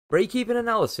Break-even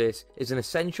analysis is an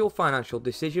essential financial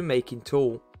decision-making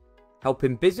tool,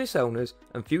 helping business owners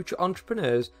and future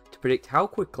entrepreneurs to predict how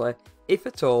quickly, if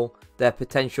at all, their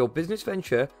potential business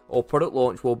venture or product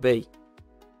launch will be.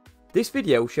 This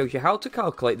video shows you how to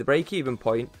calculate the break-even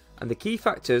point and the key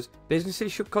factors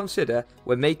businesses should consider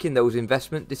when making those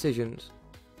investment decisions.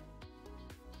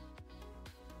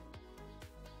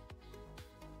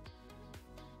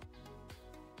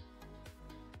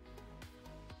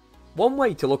 One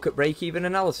way to look at break-even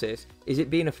analysis is it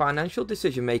being a financial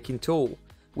decision-making tool,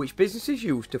 which businesses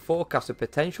use to forecast the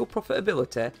potential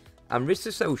profitability and risks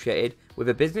associated with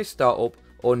a business startup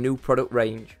or new product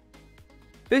range.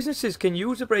 Businesses can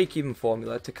use a break-even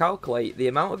formula to calculate the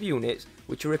amount of units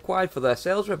which are required for their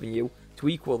sales revenue to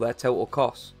equal their total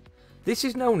costs. This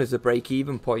is known as the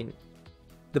break-even point.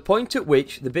 The point at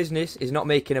which the business is not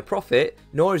making a profit,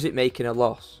 nor is it making a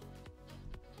loss.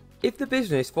 If the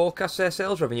business forecasts their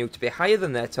sales revenue to be higher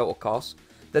than their total costs,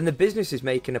 then the business is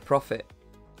making a profit.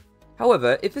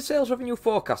 However, if the sales revenue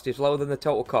forecast is lower than the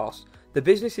total cost, the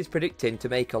business is predicting to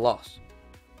make a loss.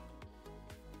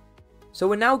 So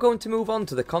we're now going to move on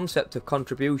to the concept of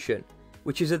contribution,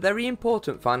 which is a very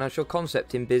important financial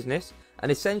concept in business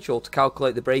and essential to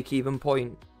calculate the break-even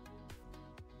point.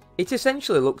 It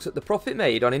essentially looks at the profit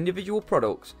made on individual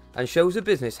products and shows a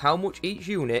business how much each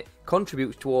unit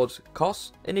contributes towards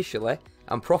costs initially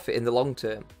and profit in the long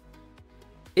term.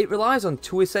 It relies on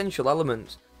two essential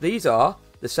elements. These are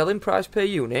the selling price per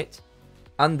unit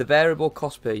and the variable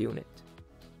cost per unit.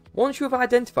 Once you have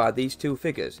identified these two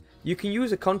figures, you can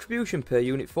use a contribution per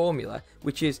unit formula,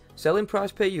 which is selling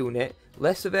price per unit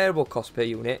less the variable cost per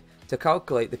unit, to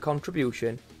calculate the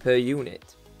contribution per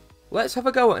unit. Let's have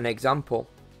a go at an example.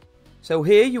 So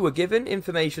here you were given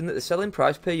information that the selling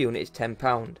price per unit is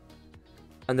 £10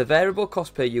 and the variable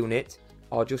cost per unit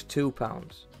are just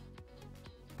 £2.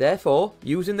 Therefore,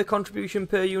 using the contribution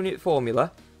per unit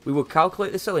formula, we will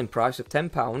calculate the selling price of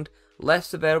 £10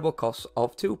 less the variable cost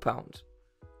of £2,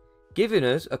 giving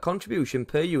us a contribution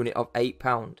per unit of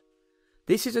 £8.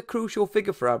 This is a crucial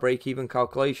figure for our break-even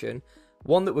calculation,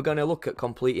 one that we're going to look at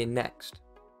completing next.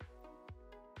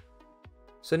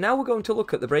 So now we're going to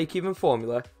look at the break-even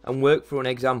formula and work through an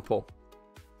example.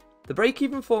 The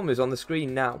break-even formula is on the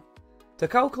screen now. To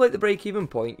calculate the break-even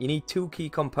point, you need two key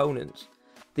components.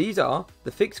 These are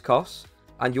the fixed costs,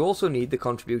 and you also need the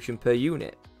contribution per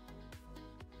unit.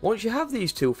 Once you have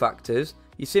these two factors,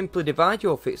 you simply divide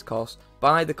your fixed costs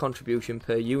by the contribution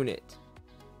per unit.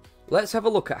 Let's have a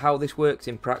look at how this works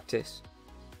in practice.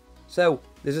 So,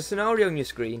 there's a scenario on your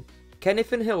screen.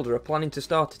 Kenneth and Hilda are planning to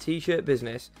start a t-shirt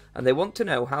business and they want to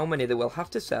know how many they will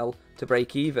have to sell to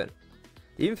break even.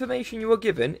 The information you are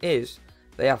given is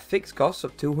they have fixed costs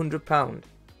of £200,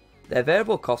 their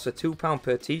variable costs are £2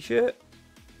 per t-shirt,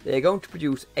 they are going to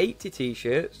produce 80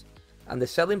 t-shirts and the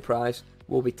selling price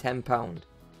will be £10.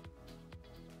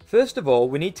 First of all,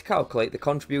 we need to calculate the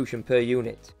contribution per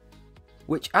unit,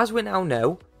 which as we now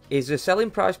know is the selling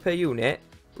price per unit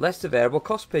less the variable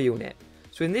cost per unit.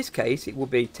 So in this case it would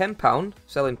be £10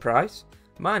 selling price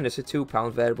minus a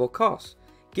 £2 variable cost,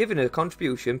 giving a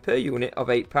contribution per unit of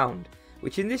 £8,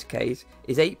 which in this case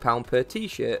is £8 per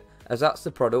t-shirt, as that's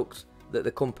the products that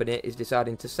the company is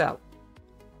deciding to sell.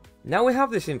 Now we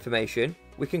have this information,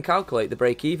 we can calculate the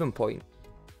break-even point.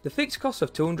 The fixed costs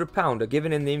of £200 are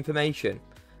given in the information,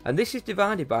 and this is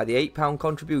divided by the £8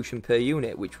 contribution per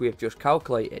unit which we have just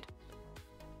calculated.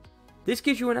 This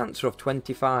gives you an answer of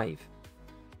 25.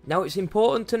 Now it's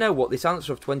important to know what this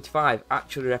answer of 25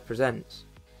 actually represents.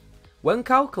 When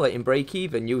calculating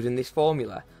break-even using this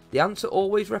formula, the answer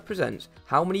always represents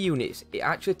how many units it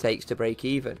actually takes to break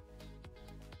even.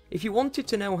 If you wanted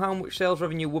to know how much sales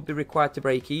revenue would be required to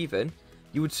break even,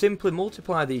 you would simply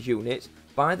multiply these units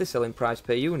by the selling price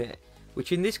per unit,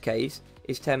 which in this case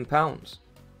is £10.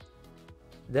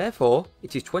 Therefore,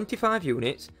 it is 25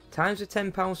 units times the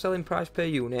 £10 selling price per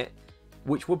unit,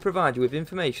 which will provide you with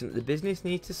information that the business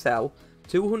needs to sell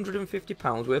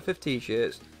 £250 worth of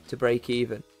t-shirts to break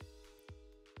even.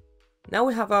 Now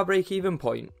we have our break even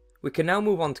point, we can now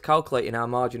move on to calculating our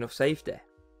margin of safety.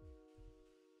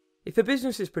 If a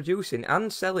business is producing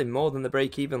and selling more than the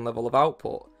break even level of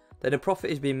output, then a profit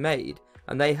is being made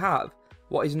and they have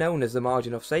what is known as the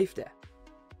margin of safety.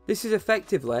 This is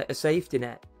effectively a safety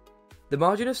net. The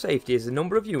margin of safety is the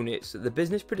number of units that the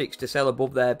business predicts to sell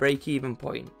above their break even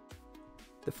point.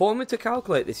 The formula to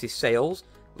calculate this is sales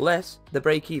less the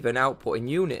break-even output in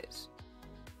units.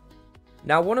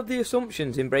 Now, one of the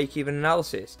assumptions in break-even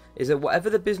analysis is that whatever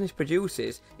the business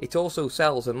produces, it also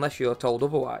sells unless you are told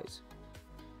otherwise.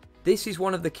 This is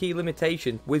one of the key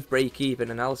limitations with break-even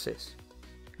analysis.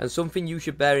 and something you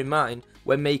should bear in mind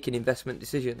when making investment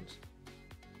decisions.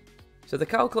 So the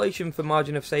calculation for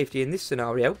margin of safety in this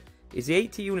scenario is the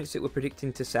 80 units that we're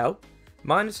predicting to sell,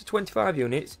 minus the 25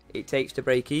 units it takes to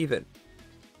break even,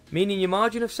 meaning your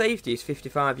margin of safety is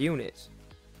 55 units.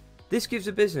 This gives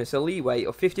a business a leeway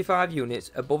of 55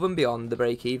 units above and beyond the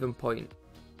break-even point.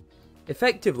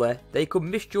 Effectively, they could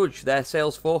misjudge their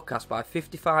sales forecast by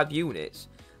 55 units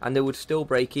and they would still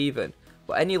break even,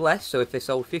 but any less, so if they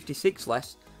sold 56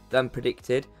 less than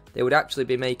predicted, they would actually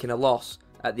be making a loss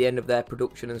at the end of their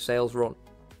production and sales run.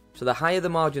 So the higher the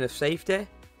margin of safety,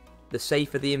 the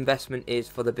safer the investment is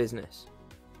for the business.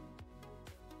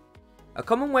 A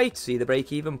common way to see the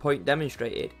break-even point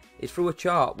demonstrated is through a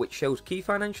chart which shows key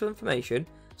financial information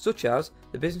such as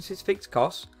the business's fixed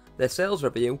costs, their sales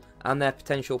revenue and their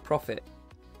potential profit.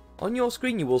 On your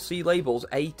screen you will see labels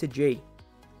A to G.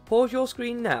 Pause your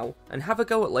screen now and have a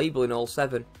go at labelling all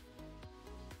 7.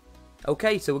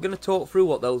 Okay, so we're going to talk through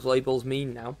what those labels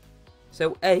mean now.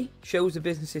 So A shows the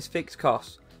business's fixed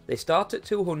costs. They start at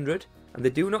 200 and they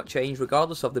do not change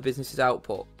regardless of the business's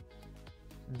output.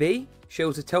 B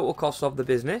shows the total costs of the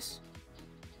business.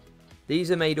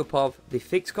 These are made up of the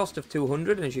fixed cost of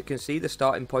 200, and as you can see the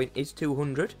starting point is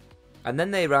 200, and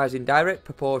then they rise in direct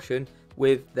proportion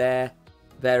with their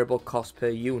variable cost per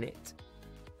unit.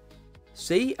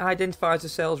 C identifies the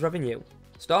sales revenue,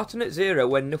 starting at 0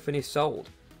 when nothing is sold,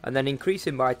 and then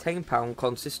increasing by £10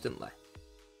 consistently.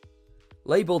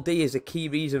 Label D is a key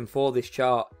reason for this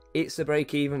chart. It's the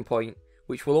break-even point,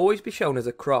 which will always be shown as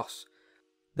a cross,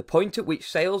 the point at which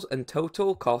sales and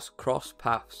total costs cross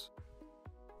paths.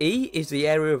 E is the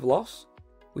area of loss,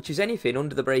 which is anything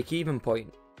under the break-even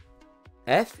point.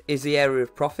 F is the area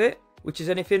of profit, which is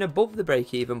anything above the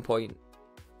break-even point.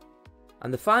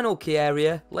 And the final key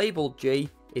area, labelled G,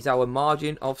 is our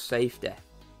margin of safety,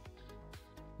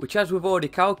 which, as we've already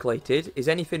calculated, is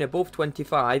anything above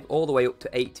 25 all the way up to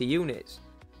 80 units,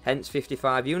 hence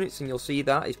 55 units, and you'll see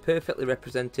that is perfectly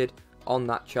represented on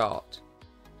that chart.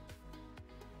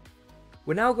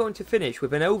 We're now going to finish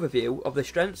with an overview of the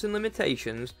strengths and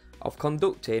limitations of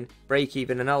conducting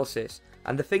break-even analysis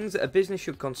and the things that a business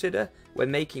should consider when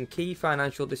making key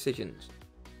financial decisions.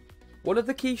 One of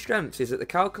the key strengths is that the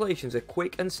calculations are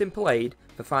quick and simple aid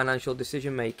for financial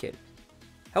decision making,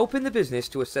 helping the business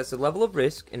to assess the level of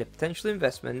risk in a potential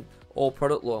investment or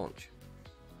product launch,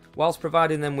 whilst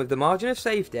providing them with the margin of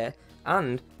safety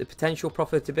and the potential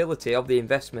profitability of the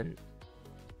investment.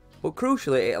 But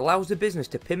crucially, it allows the business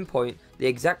to pinpoint the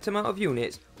exact amount of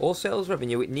units or sales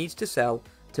revenue it needs to sell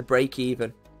to break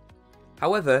even.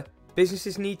 However,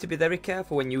 businesses need to be very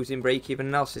careful when using break-even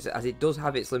analysis, as it does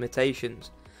have its limitations.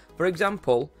 For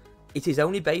example, it is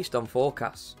only based on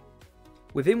forecasts,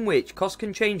 within which costs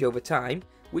can change over time,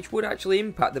 which would actually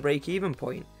impact the break-even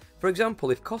point. For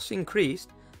example, if costs increased,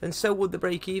 then so would the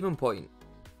break-even point.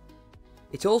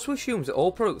 It also assumes that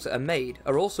all products that are made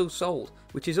are also sold,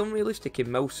 which is unrealistic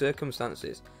in most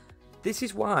circumstances. This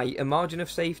is why a margin of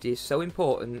safety is so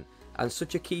important and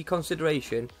such a key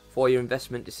consideration for your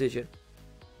investment decision.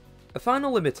 A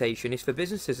final limitation is for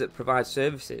businesses that provide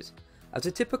services, as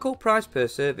a typical price per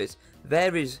service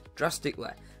varies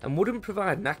drastically and wouldn't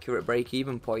provide an accurate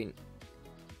break-even point.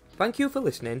 Thank you for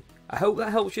listening. I hope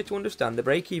that helps you to understand the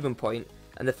break-even point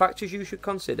and the factors you should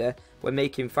consider when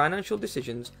making financial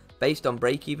decisions based on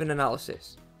break-even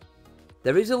analysis.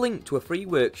 There is a link to a free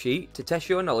worksheet to test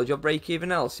your knowledge of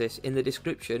break-even analysis in the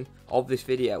description of this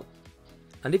video.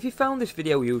 And if you found this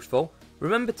video useful,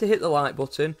 remember to hit the like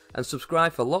button and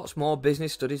subscribe for lots more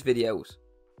business studies videos.